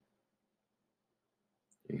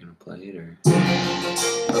You're gonna play it or?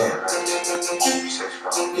 Yeah.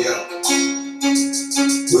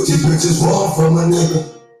 What these bitches want from a nigga?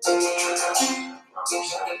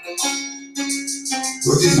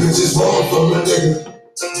 What these bitches want from a nigga?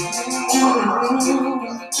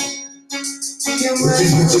 What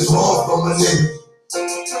these bitches want from a nigga?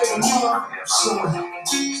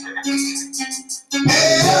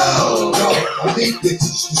 Hey yo, elite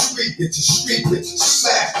bitches, you street bitches,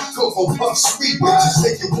 smash, go for puff, sweet bitches,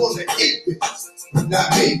 make you wanna eat bitches, but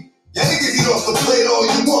not me. Y'all niggas eat off the plate all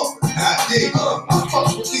you want, but not me. I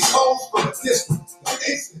fuck with these hoes from a distance.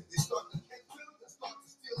 They start to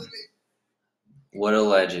steal me. What a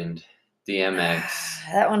legend, DMX.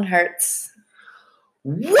 That one hurts.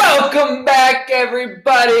 Welcome back,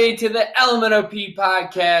 everybody, to the Element OP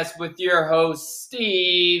podcast with your host,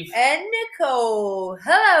 Steve. And Nicole.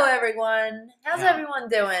 Hello, everyone. How's everyone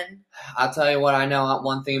doing? I'll tell you what, I know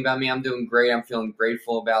one thing about me, I'm doing great. I'm feeling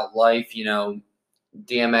grateful about life. You know,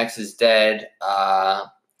 DMX is dead,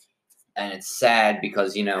 and it's sad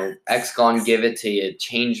because, you know, X Gon Give It To You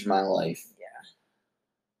changed my life.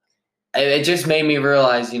 Yeah. It just made me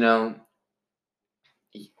realize, you know,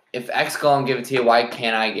 if X Gon Give It To You, why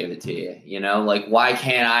can't I give it to you? You know, like, why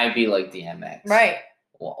can't I be like DMX? Right.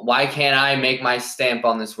 Why can't I make my stamp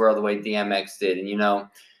on this world the way DMX did? And, you know,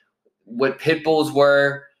 what Pitbulls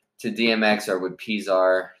were to DMX are what P's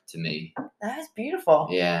are to me. That was beautiful.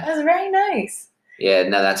 Yeah. That was very nice. Yeah,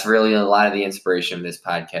 no, that's really a lot of the inspiration of this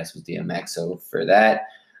podcast was DMX. So for that,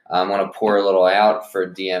 I'm going to pour a little out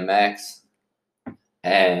for DMX.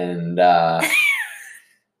 And and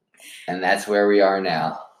that's where we are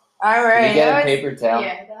now. All right. Did you get a paper towel?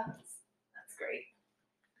 Yeah, that's great.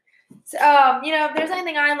 So, you know, if there's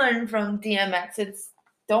anything I learned from DMX, it's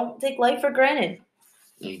don't take life for granted.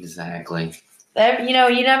 Exactly. You know,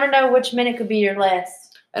 you never know which minute could be your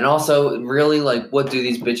last. And also, really, like, what do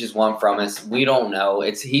these bitches want from us? We don't know.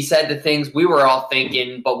 He said the things we were all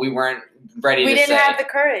thinking, but we weren't ready to say. We didn't have the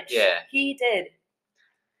courage. Yeah. He did.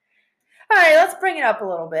 All right, let's bring it up a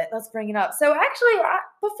little bit. So actually,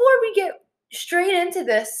 before we get straight into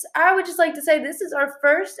this, I would just like to say this is our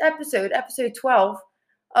first episode 12,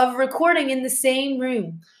 of recording in the same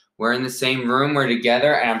room. We're in the same room, we're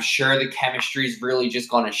together, and I'm sure the chemistry is really just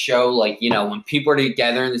going to show, like, you know, when people are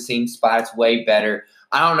together in the same spot, it's way better.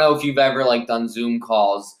 I don't know if you've ever, like, done Zoom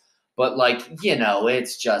calls, but, like, you know,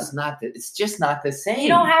 it's just not the same. You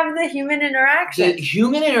don't have the human interaction.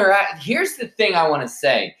 Here's the thing I want to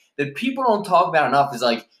say that people don't talk about enough is,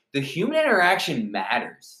 like, the human interaction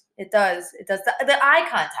matters. It does. The eye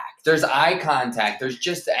contact. There's eye contact. There's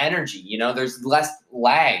just energy, you know. There's less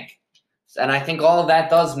lag. And I think all of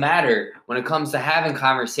that does matter when it comes to having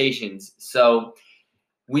conversations. So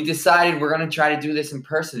we decided we're going to try to do this in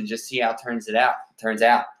person and just see how it turns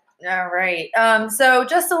out. All right. So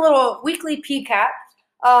just a little weekly PCAP.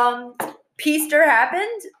 Peaster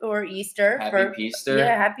happened, or Easter. Happy Peaster.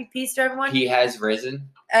 Yeah, happy Peaster, everyone. He has risen.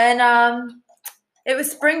 And it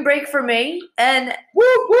was spring break for me, and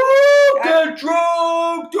Get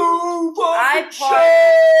drunk, do I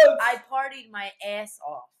partied my ass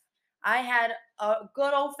off. I had a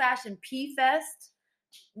good old-fashioned pea fest.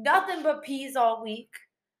 Nothing but peas all week.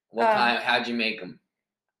 What kind? How'd you make them?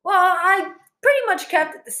 Well, I pretty much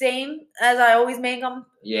kept it the same as I always make them.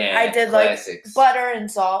 Yeah, I did classics. like butter and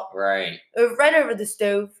salt. Right. Right over the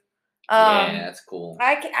stove. Yeah, that's cool.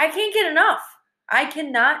 I can't get enough. I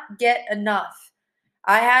cannot get enough.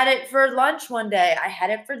 I had it for lunch one day. I had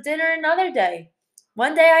it for dinner another day.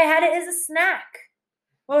 One day I had it as a snack.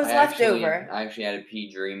 What was left over? I actually had a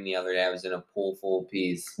pea dream the other day. I was in a pool full of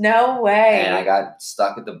peas. No way. And I got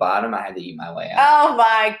stuck at the bottom. I had to eat my way out. Oh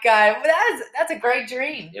my God. That's a great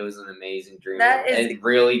dream. It was an amazing dream. It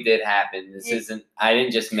really did happen. I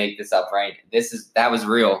didn't just make this up, right? That was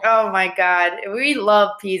real. Oh my God. We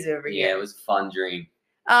love peas over here. Yeah, it was a fun dream.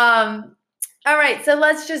 All right, so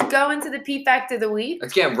let's just go into the P Fact of the Week.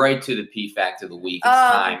 Let's get right to the P Fact of the Week. It's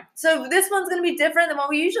time. So this one's going to be different than what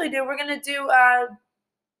we usually do. We're going to do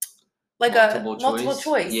multiple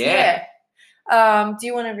choice. Yeah. Do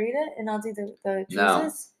you want to read it and I'll do the choices?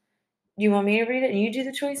 No. You want me to read it and you do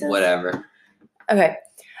the choices? Whatever. Okay.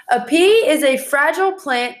 A pea is a fragile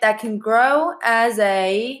plant that can grow as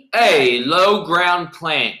a low ground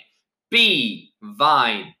plant. B,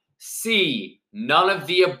 vine. C, none of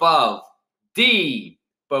the above. D,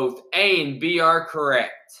 both A and B are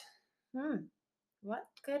correct. What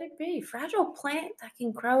could it be? Fragile plant that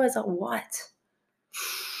can grow as a what?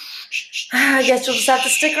 I guess you'll just have to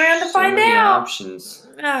stick around to find out. Options.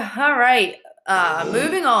 All right.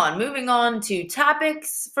 Moving on to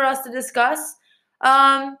topics for us to discuss.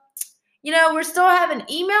 You know, we're still having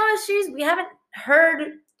email issues. We haven't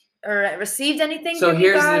heard or received anything So from you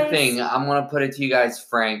here's guys? the thing. I'm going to put it to you guys,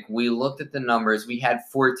 Frank. We looked at the numbers. We had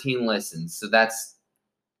 14 listens. So that's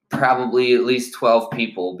probably at least 12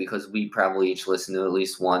 people because we probably each listened to at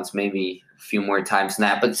least once, maybe a few more times than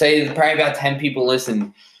that. But say probably about 10 people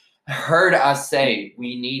listened, heard us say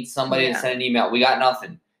we need somebody to send an email. We got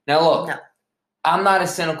nothing. Now, look, No. I'm not a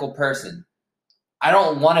cynical person. I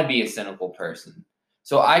don't want to be a cynical person.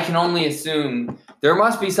 So I can only assume there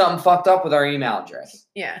must be something fucked up with our email address.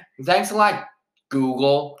 Yeah. Thanks a lot,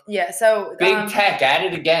 Google. Yeah, so Big tech, at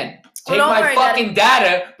it again. Take don't my worry, fucking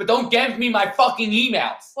data, but don't give me my fucking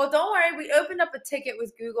emails. Well, don't worry. We opened up a ticket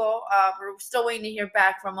with Google. We're still waiting to hear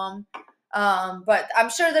back from them. But I'm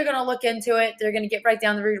sure they're going to look into it. They're going to get right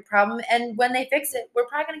down the root of the problem. And when they fix it, we're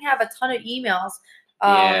probably going to have a ton of emails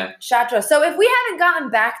shot to us. So if we haven't gotten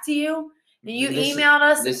back to you, and you emailed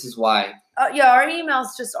us. This is why. Yeah, our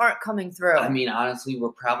emails just aren't coming through. I mean, honestly, we're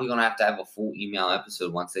probably going to have a full email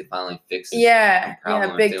episode once they finally fix it. Yeah,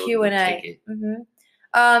 big Q&A.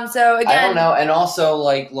 So again, I don't know. And also,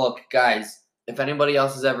 like, look, guys, if anybody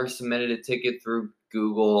else has ever submitted a ticket through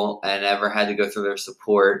Google and ever had to go through their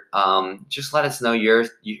support, just let us know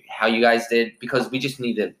how you guys did, because we just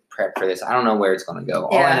need to prep for this. I don't know where it's going to go.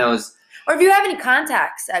 All I know is, or if you have any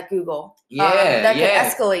contacts at Google, that could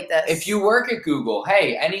escalate this. If you work at Google,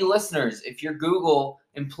 hey, any listeners, if you're Google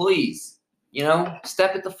employees,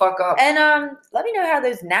 step it the fuck up. And let me know how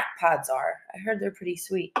those nap pods are. I heard they're pretty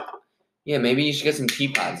sweet. Yeah, maybe you should get some pea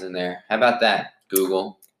pods in there. How about that,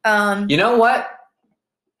 Google? You know what?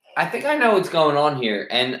 I think I know what's going on here.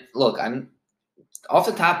 And look, I'm off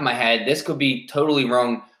the top of my head, this could be totally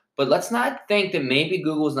wrong, but let's not think that maybe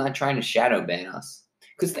Google's not trying to shadow ban us.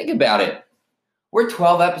 Because think about it. We're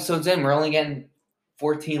 12 episodes in. We're only getting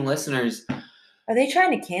 14 listeners. Are they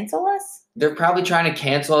trying to cancel us? They're probably trying to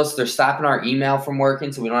cancel us. They're stopping our email from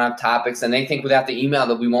working so we don't have topics. And they think without the email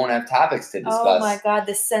that we won't have topics to discuss. Oh, my God.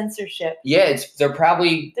 The censorship. Yeah, they're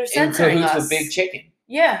probably in cahoots with Big Chicken.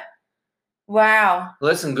 Yeah. Wow.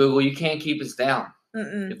 Listen, Google, you can't keep us down.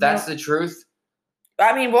 If that's the truth.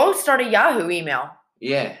 I mean, we'll start a Yahoo email.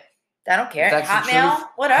 Yeah. I don't care. If that's Hotmail, the truth,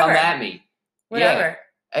 whatever. Come at me. Whatever. Yeah.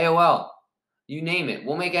 AOL. You name it.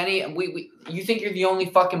 We'll make any. You think you're the only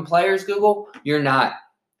fucking players, Google? You're not.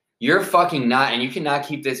 You're fucking not. And you cannot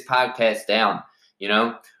keep this podcast down.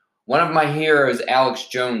 One of my heroes, Alex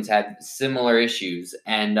Jones, had similar issues.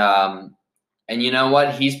 And you know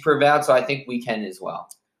what? He's prevailed, so I think we can as well.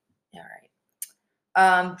 All right.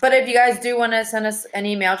 But if you guys do want to send us an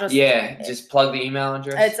email, just plug the email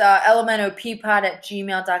address. It's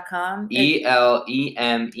elementopeapod@gmail.com.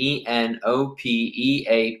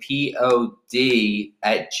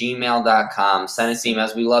 ELEMENOPEAPOD@gmail.com. Send us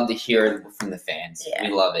emails. We love to hear from the fans. Yeah,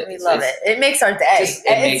 we love it. We love it. It makes our day.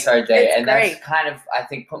 It makes our day. And great. That's kind of, I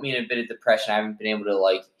think, put me in a bit of depression. I haven't been able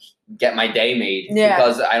to get my day made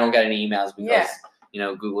because I don't get any emails because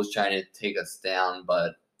Google's trying to take us down.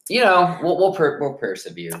 But we'll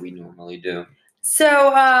persevere. We normally do.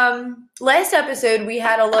 So, last episode we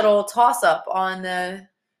had a little toss up on the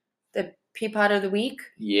Peapod of the Week.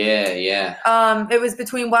 Yeah. It was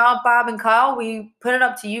between Wild Bob and Kyle. We put it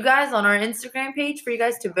up to you guys on our Instagram page for you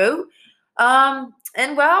guys to vote. And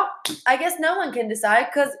I guess no one can decide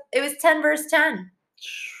because it was 10 versus 10.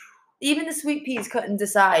 Even the Sweet Peas couldn't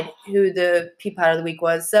decide who the Peapod of the Week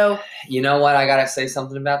was. So, you know what? I gotta say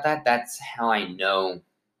something about that. That's how I know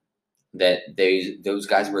that those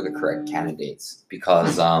guys were the correct candidates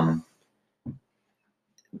because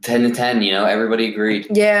 10 to 10, everybody agreed.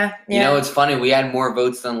 Yeah. It's funny. We had more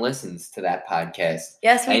votes than listens to that podcast.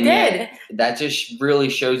 Yes, we did. That just really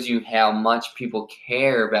shows you how much people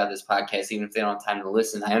care about this podcast, even if they don't have time to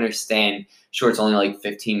listen. I understand, sure, it's only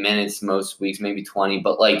 15 minutes most weeks, maybe 20,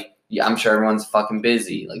 but I'm sure everyone's fucking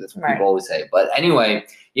busy. That's what people always say. But anyway,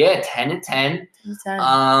 10 to 10.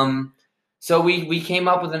 10. So we came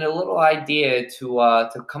up with a little idea to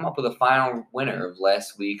come up with a final winner of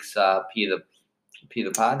last week's P of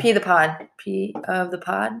the Pod. P of the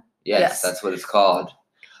Pod. Yes, that's what it's called.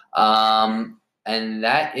 And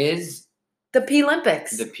that is the P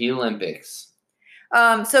Olympics. The P Olympics.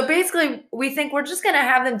 So basically, we think we're just gonna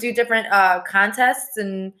have them do different contests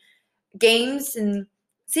and games and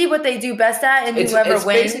see what they do best at, and whoever wins.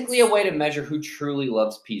 It's basically a way to measure who truly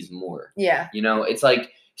loves peas more. Yeah. It's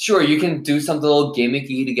sure, you can do something a little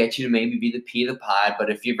gimmicky to get you to maybe be the P of the Pod, but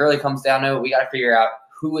if it really comes down to it, we got to figure out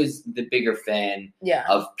who is the bigger fan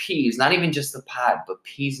of peas. Not even just the pod, but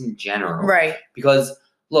peas in general. Right. Because,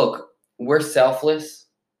 look, we're selfless.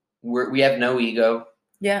 We have no ego.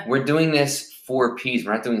 Yeah. We're doing this for peas.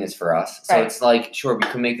 We're not doing this for us. So it's sure, we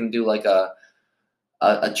can make them do a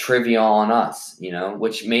a trivia on us,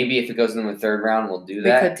 which maybe if it goes in the third round, we'll do We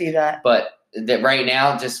that. could do that. But that right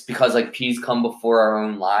now, just because like P's come before our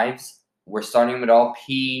own lives, we're starting with all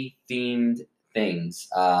P themed things.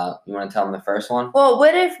 You want to tell them the first one? Well,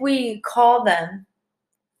 what if we call them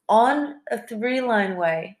on a 3-line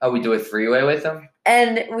way Oh, we do a 3-way with them?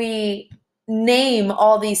 and we name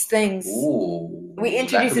all these things? Ooh. We that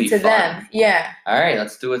introduce could it be to fun. them. Yeah. All right,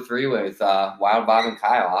 let's do a 3-way with Wild Bob and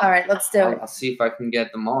Kyle. All right, let's do it. I'll see if I can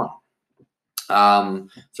get them on.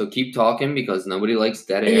 So keep talking because nobody likes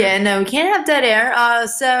dead air. Yeah, no, we can't have dead air.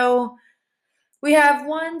 So we have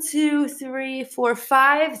 5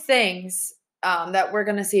 things that we're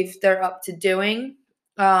gonna see if they're up to doing.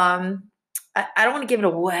 I don't want to give it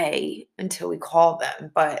away until we call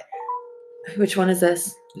them, but which one is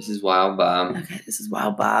this? This is Wild Bob. Okay, this is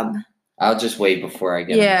Wild Bob. I'll just wait before I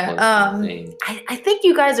get Yeah, close to the name. I think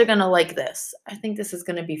you guys are gonna like this. I think this is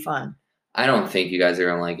gonna be fun. I don't think you guys are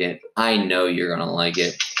gonna like it. I know you're gonna like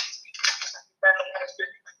it.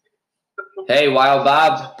 Hey, Wild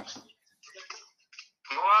Bob.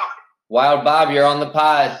 Wild Bob, you're on the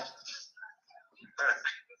pod.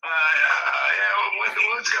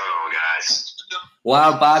 What's going on, guys?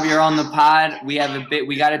 Wild Bob, you're on the pod. We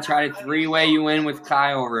got to try to 3-way you in with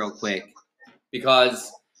Kyle real quick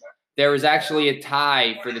because there was actually a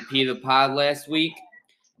tie for the P of the pod last week,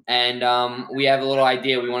 and we have a little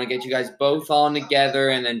idea. We want to get you guys both on together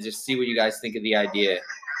and then just see what you guys think of the idea.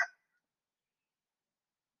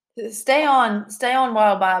 Stay on,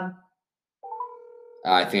 Wild Bob.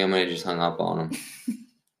 I think I might have just hung up on him.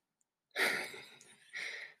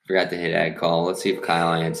 Forgot to hit ad call. Let's see if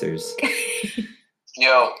Kyle answers.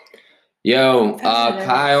 Yo,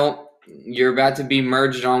 Kyle, you're about to be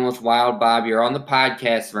merged on with Wild Bob. You're on the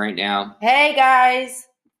podcast right now. Hey guys.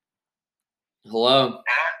 Hello.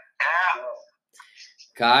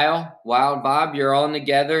 Kyle, Wild Bob, you're on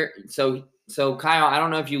together. So Kyle, I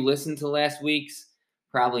don't know if you listened to last week's.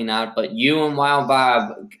 Probably not, but you and Wild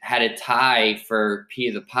Bob had a tie for P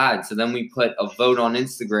of the pod. So then we put a vote on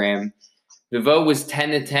Instagram. The vote was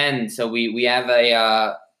 10-10. So we have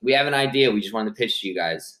an idea. We just wanted to pitch to you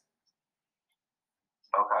guys.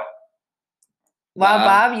 Okay. Wild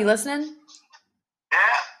Bob, you listening?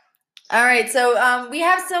 Yeah. All right, so we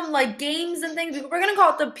have some like games and things. We're gonna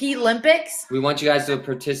call it the P Olympics. We want you guys to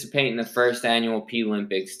participate in the first annual P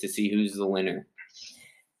Olympics to see who's the winner.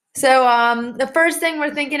 So the first thing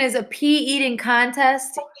we're thinking is a pea eating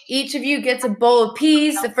contest. Each of you gets a bowl of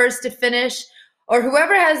peas. The first to finish, or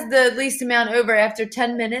whoever has the least amount over after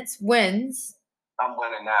 10 minutes wins. I'm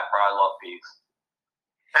winning that, bro. I love peas.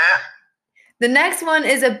 The next one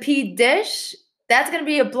is a pea dish. That's going to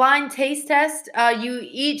be a blind taste test. You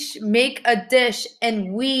each make a dish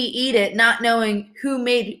and we eat it, not knowing who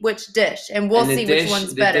made which dish. And we'll see which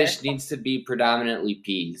one's better. The dish needs to be predominantly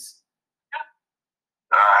peas.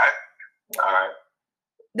 All right.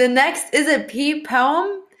 The next is a pea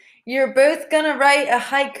poem. You're both going to write a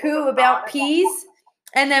haiku about peas.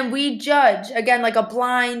 And then we judge, again, like a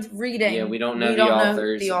blind reading. Yeah, we don't know the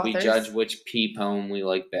authors. We judge which pea poem we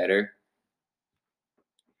like better.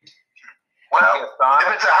 Well, if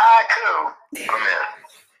it's a haiku,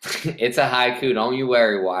 I'm in. It's a haiku. Don't you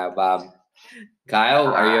worry, Wild Bob. Kyle,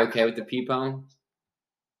 are you okay with the pea poem?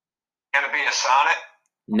 Can it be a sonnet?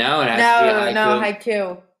 No, it has to be a haiku. No,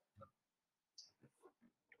 haiku.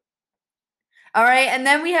 All right, and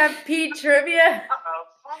then we have pea trivia,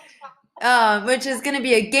 which is going to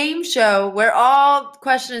be a game show where all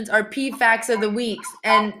questions are pea facts of the weeks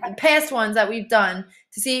and past ones that we've done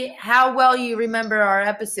to see how well you remember our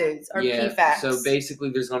episodes, our pea facts. So basically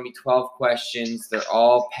there's going to be 12 questions. They're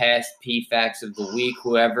all past pea facts of the week.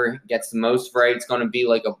 Whoever gets the most right, it's going to be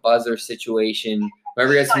like a buzzer situation.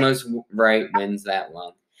 Whoever gets the most right wins that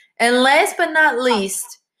one. And last but not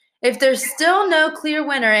least, if there's still no clear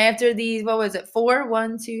winner after these, 4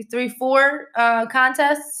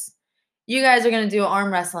 contests, you guys are going to do an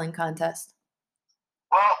arm wrestling contest.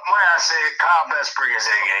 Well, when I say it, Kyle best bring his A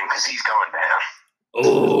game because he's going down.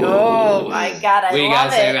 Oh my God, I love it. What do you got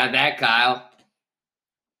to say about that, Kyle?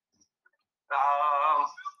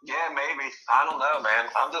 Yeah, maybe. I don't know, man.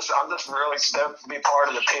 I'm just really stoked to be part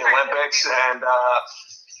of the P Olympics, and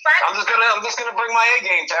I'm just gonna bring my A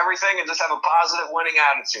game to everything and just have a positive winning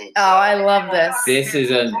attitude. Oh, I love this. This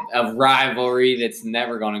is a rivalry that's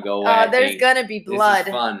never gonna go away. There's gonna be blood. This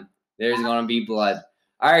is fun. There's gonna be blood.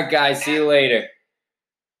 All right, guys. See you later.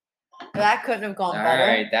 That couldn't have gone better. All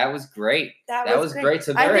right, that was great. That was great.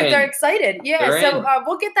 So I think they're excited. Yeah, they're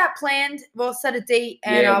we'll get that planned. We'll set a date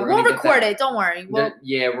and we'll record it. Don't worry.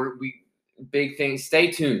 Big things. Stay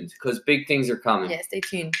tuned because big things are coming. Yeah, stay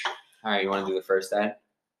tuned. All right, you want to do the first ad?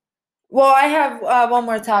 Well, I have one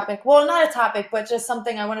more topic. Well, not a topic, but just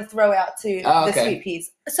something I want to throw out to the okay. sweet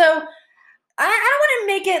peas. So I don't want to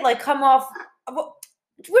make it like come off.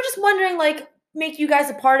 We're just wondering, like, make you guys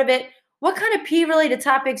a part of it. What kind of pea related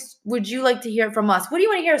topics would you like to hear from us? What do you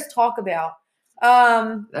want to hear us talk about?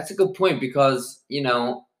 That's a good point because,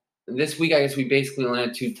 this week, I guess we basically only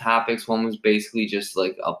had 2 topics. One was basically just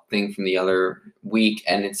like a thing from the other week.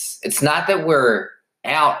 And it's not that we're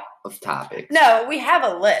out of topics. No, we have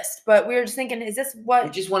a list, but we were just thinking, is this what?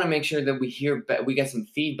 We just want to make sure that we get some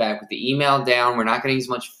feedback with the email down. We're not getting as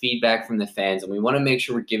much feedback from the fans. And we want to make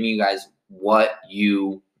sure we're giving you guys what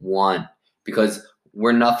you want because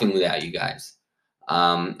we're nothing without you guys.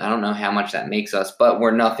 I don't know how much that makes us, but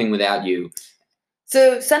we're nothing without you.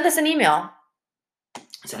 So send us an email.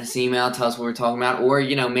 Send us an email, tell us what we're talking about, or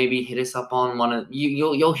maybe hit us up on one of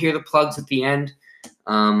you'll hear the plugs at the end.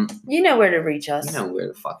 You know where to reach us. You know where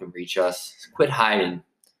to fucking reach us. Quit hiding,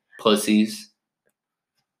 pussies.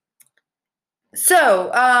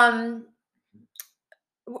 So,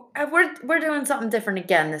 we're doing something different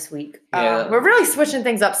again this week. Yeah. We're really switching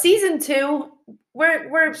things up. Season 2,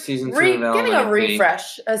 we're Season 2 giving a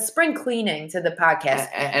refresh, a spring cleaning to the podcast.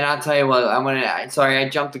 And I'll tell you what, I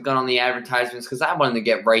jumped the gun on the advertisements because I wanted to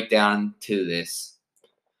get right down to this.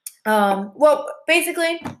 Well,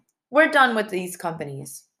 basically, we're done with these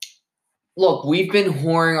companies. Look, we've been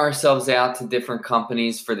whoring ourselves out to different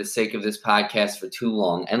companies for the sake of this podcast for too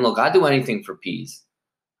long. And look, I'd do anything for peas.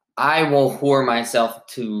 I will whore myself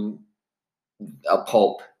to a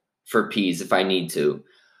pulp for peas if I need to.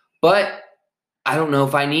 But I don't know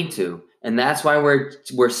if I need to. And that's why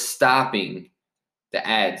we're stopping the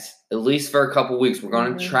ads, at least for a couple weeks. We're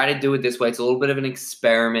going to try to do it this way. It's a little bit of an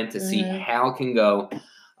experiment to see how it can go.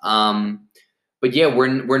 But yeah,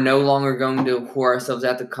 we're no longer going to whore ourselves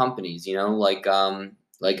out to companies, like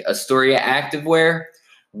Astoria Activewear.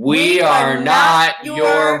 We are not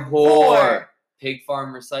your whore. Pig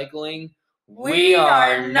Farm Recycling. We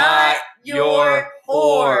are not your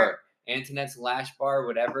whore. Antoinette's Lash Bar,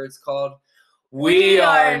 whatever it's called. We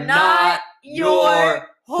are not your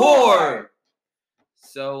whore.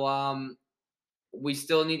 So we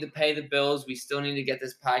still need to pay the bills. We still need to get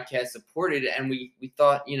this podcast supported. And we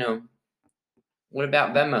thought, what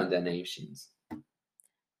about Venmo donations?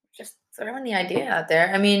 Just throwing the idea out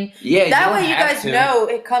there. I mean, yeah, that way you guys know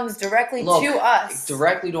it comes directly to us.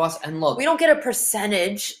 Directly to us. And look, we don't get a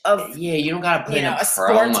percentage of. Yeah, you don't got to put in a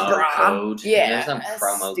sports promo bra code. Yeah, there's no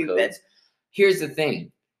promo stupid codes. Here's the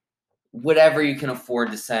thing. Whatever you can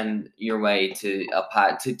afford to send your way to a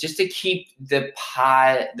pod, to keep the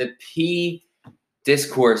pea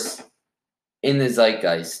discourse in the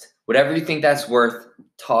zeitgeist. Whatever you think that's worth,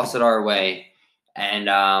 toss it our way. And,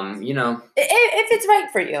 if it's right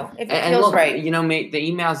for you, if it feels look, right. The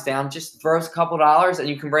email's down. Just throw us a couple $, and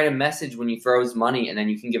you can write a message when you throw us money, and then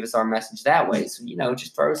you can give us our message that way. So,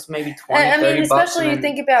 just throw us maybe 20, I mean, $30. especially you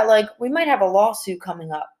think about, we might have a lawsuit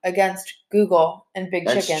coming up against Google and Big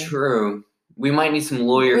Chicken. That's true. We might need some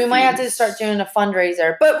lawyer fees. We might have to start doing a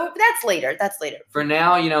fundraiser, but that's later. For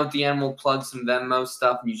now, at the end, we'll plug some Venmo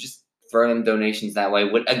stuff, and you just throw them donations that way.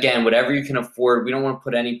 Again, whatever you can afford. We don't want to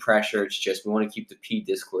put any pressure. It's just we want to keep the pea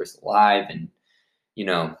discourse alive and,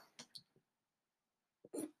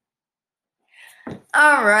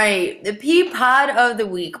 All right. The pea pod of the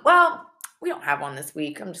week. Well, we don't have one this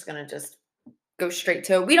week. I'm just going to go straight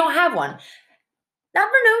to it. We don't have one. Not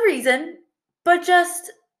for no reason, but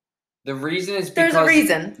just... The reason is because... There's a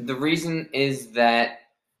reason. The reason is that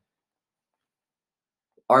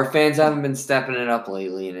our fans haven't been stepping it up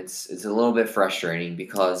lately, and it's a little bit frustrating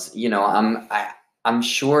because, I'm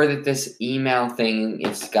sure that this email thing,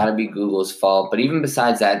 it's got to be Google's fault. But even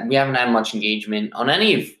besides that, we haven't had much engagement on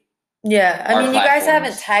any of Yeah, I mean, you guys platforms.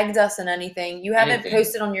 haven't tagged us in anything. You haven't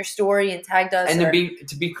posted on your story and tagged us. And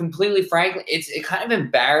to be completely frank, it's kind of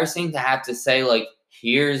embarrassing to have to say,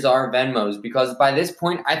 here's our Venmos. Because by this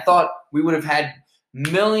point, I thought we would have had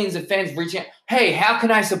millions of fans reaching out. Hey, how can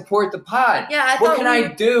I support the pod? Yeah, what can I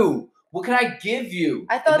do? What can I give you?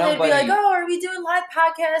 I thought they'd be like, "Oh, are we doing live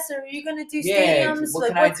podcasts? Or are you going to do stadiums? What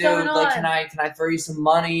can what's I do? Going on? Can I throw you some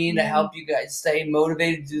money to help you guys stay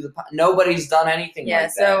motivated to do the pod? Nobody's done anything like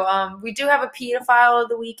that. So we do have a pedophile of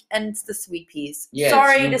the week, and it's the sweet peas. Yeah,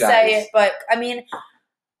 sorry to say it, but I mean,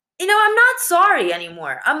 I'm not sorry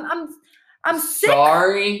anymore. I'm sick.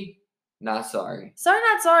 Sorry, not sorry. Sorry,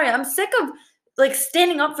 not sorry. I'm sick of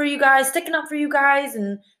standing up for you guys, sticking up for you guys,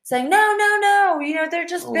 and saying no. They're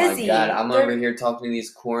just busy. Oh my God, I'm over here talking to these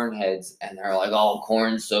corn heads, and they're like, "Oh,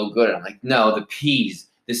 corn's so good." And I'm like, "No, the peas,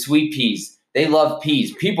 the sweet peas. They love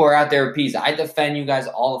peas. People are out there with peas. I defend you guys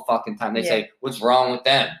all the fucking time. They say, what's wrong with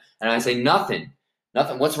them? And I say, nothing.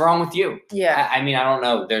 Nothing. What's wrong with you? Yeah. I mean, I don't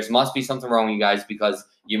know. There must be something wrong with you guys because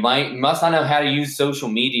you must not know how to use social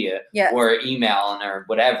media Yeah. or email or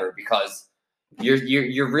whatever because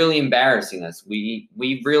you're really embarrassing us. We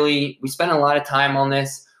spend a lot of time on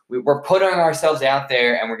this. We're putting ourselves out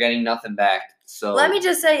there and we're getting nothing back. So Let me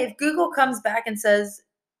just say, if Google comes back and says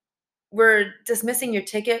we're dismissing your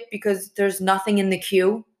ticket because there's nothing in the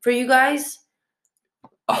queue for you guys,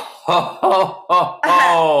 like,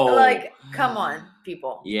 come on,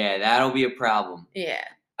 people. Yeah, that'll be a problem. Yeah.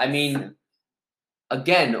 I mean,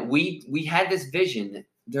 again, we had this vision.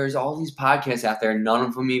 There's all these podcasts out there. None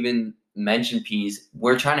of them even mention peas.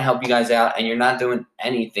 We're trying to help you guys out, and you're not doing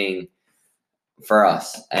anything for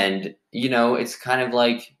us. And, it's kind of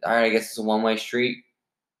like, all right, I guess it's a one-way street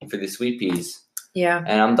for the sweet peas. Yeah.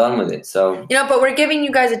 And I'm done with it. So, but we're giving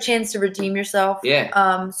you guys a chance to redeem yourself.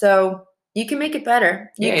 Yeah. So you can make it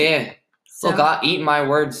better. Yeah. So, Look, I'll eat my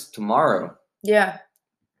words tomorrow. yeah.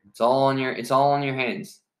 It's all on your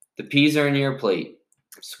hands. The peas are in your plate.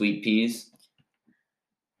 Sweet peas.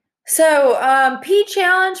 So, pea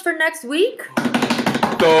challenge for next week.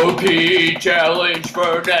 The pea challenge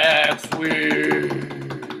for next week.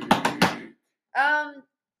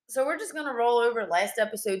 So we're just gonna roll over last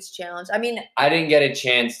episode's challenge. I mean, I didn't get a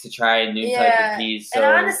chance to try a new type of peas. So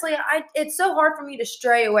and honestly, it's so hard for me to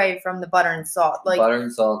stray away from the butter and salt. Like butter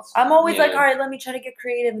and salt. I'm always like, all right, let me try to get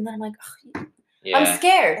creative, and then I'm like, yeah. I'm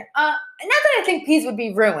scared. Not that I think peas would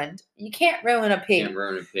be ruined. You can't ruin a pea. Can't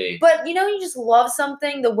ruin a pea. But you just love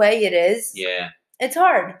something the way it is. Yeah. It's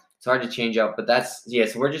hard. It's hard to change up, but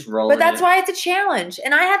so we're just rolling. But that's why it's a challenge,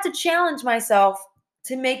 and I have to challenge myself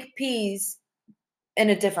to make peas in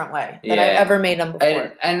a different way than I've ever made them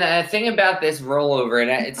before. And the thing about this rollover,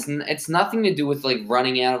 it's nothing to do with like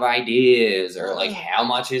running out of ideas or like how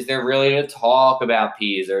much is there really to talk about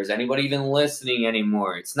peas or is anybody even listening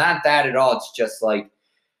anymore? It's not that at all. It's just like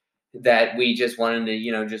that we just wanted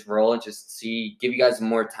to, just roll it, just give you guys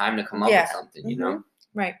more time to come up with something,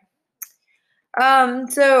 Right.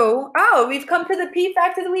 So, we've come to the Pea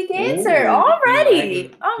Fact of the Week answer already.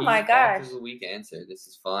 Oh my gosh. Fact of the Week answer. This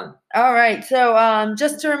is fun. All right. So,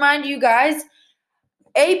 just to remind you guys,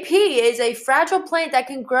 a pea is a fragile plant that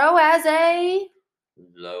can grow as a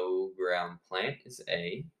low ground plant is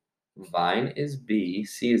A. Vine is B.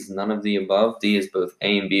 C is none of the above. D is both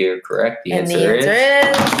A and B are correct. The answer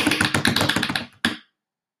is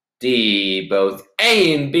D. Both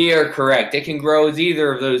A and B are correct. It can grow as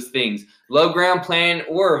either of those things. Low ground plant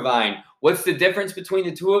or a vine. What's the difference between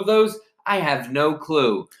the two of those? I have no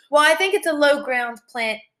clue. Well, I think it's a low ground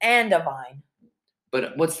plant and a vine.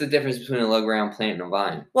 But what's the difference between a low ground plant and a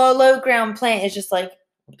vine? Well, a low ground plant is just like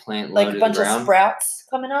a plant like a bunch of sprouts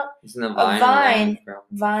coming up. Isn't a vine? A vine,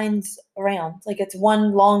 vine's around. Like it's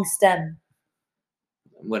one long stem.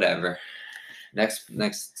 Whatever.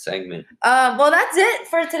 Next segment. Well, that's it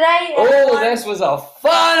for today. Oh, this was a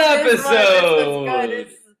fun episode. This was good.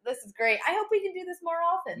 This is great. I hope we can do this more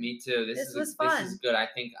often. Me too. This was fun. This is good. I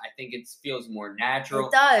think it feels more natural.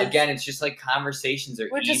 It does. Again, it's just like conversations are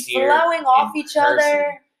easier. We're just flowing off each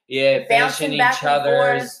other. Yeah, finishing each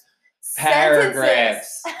other's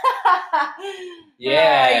paragraphs.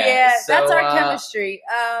 Yeah. So, that's our chemistry.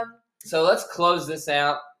 So let's close this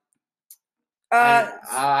out.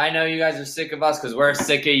 I know you guys are sick of us because we're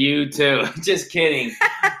sick of you too. Just kidding.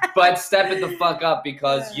 But step it the fuck up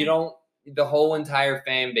because you don't. The whole entire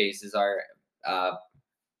fan base is our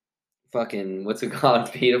fucking what's it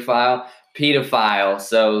called? Pedophile.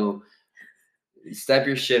 So step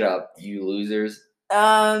your shit up, you losers.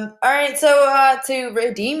 All right. So to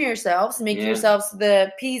redeem yourselves, make yourselves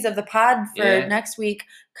the peas of the pod for next week.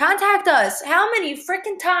 Contact us. How many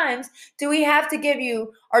freaking times do we have to give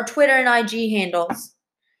you our Twitter and IG handles?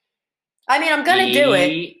 I mean, I'm gonna do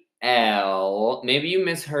it. Maybe you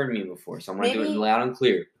misheard me before, so I'm gonna do it loud and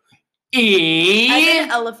clear. E as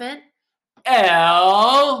in elephant.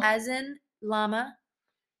 L as in llama.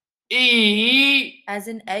 E as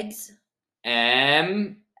in eggs.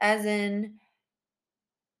 M as in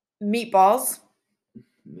meatballs.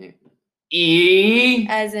 E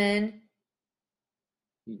as in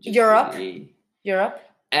Europe. Europe.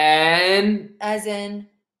 N as in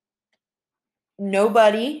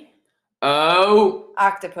nobody. O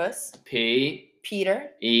octopus. P Peter.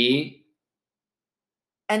 E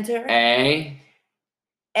enter. A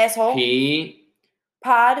asshole. P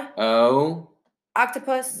pod. O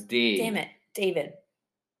octopus. D. Damn it, David.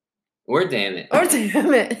 Or damn it.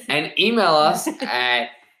 And email us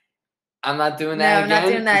at I'm not doing that again. No, I'm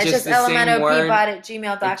not doing that. It's just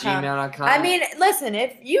elementopod@gmail.com. I mean, listen,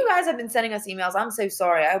 if you guys have been sending us emails, I'm so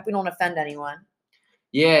sorry. I hope we don't offend anyone.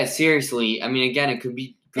 Yeah, seriously. I mean, again, it could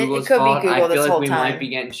be Google's could be fault. Google I this feel like whole we time. might be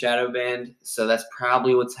getting shadow banned, so that's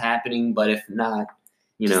probably what's happening. But if not,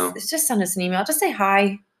 Just send us an email. Just say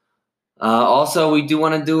hi. Also, we do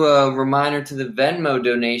want to do a reminder to the Venmo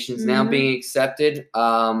donations now Mhm. being accepted.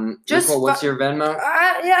 Just Nicole, what's your Venmo?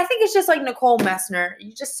 Yeah, I think it's just like Nicole Messner.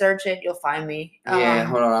 You just search it, you'll find me. Yeah,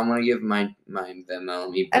 hold on. I'm gonna give my Venmo. Let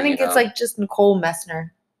me I bring think it it's up. like just Nicole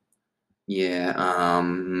Messner. Yeah,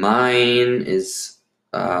 mine is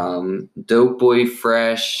Dope Boy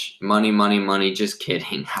Fresh, money. Just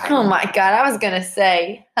kidding. Oh my god, I was gonna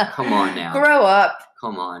say. Come on now. Grow up.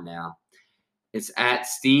 Come on now. It's at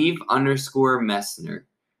Steve_Messner.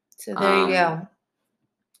 So there you go.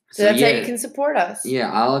 So So that's how yeah, you can support us. yeah,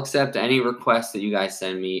 I'll accept any request that you guys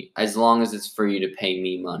send me as long as it's for you to pay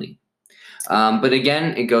me money. But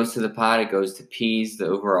again, it goes to the pot. It goes to Peas, the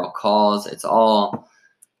overall cause. It's all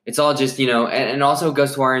just, and also it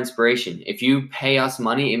goes to our inspiration. If you pay us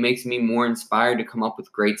money, it makes me more inspired to come up with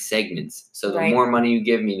great segments. So the Right. more money you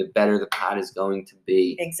give me, the better the pot is going to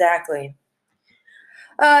be. Exactly.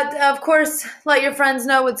 Of course, let your friends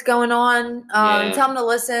know what's going on. Yeah. Tell them to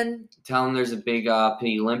listen. Tell them there's a big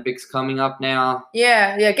Penny Olympics coming up now.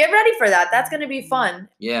 Yeah. Get ready for that. That's going to be fun.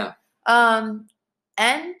 Yeah. And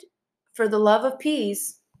for the love of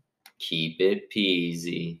peas, Keep it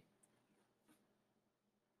peasy.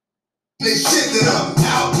 They shit that I'm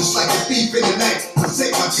out just like a thief in the night. I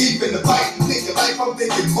take my teeth in the bite and think of life. I'm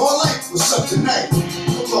thinking more like what's up tonight.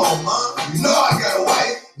 Come on, man. You know I got a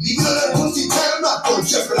wife. And even though that pussy tight, I'm not gonna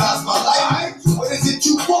jeopardize my life. What is it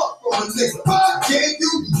you want from a nigga?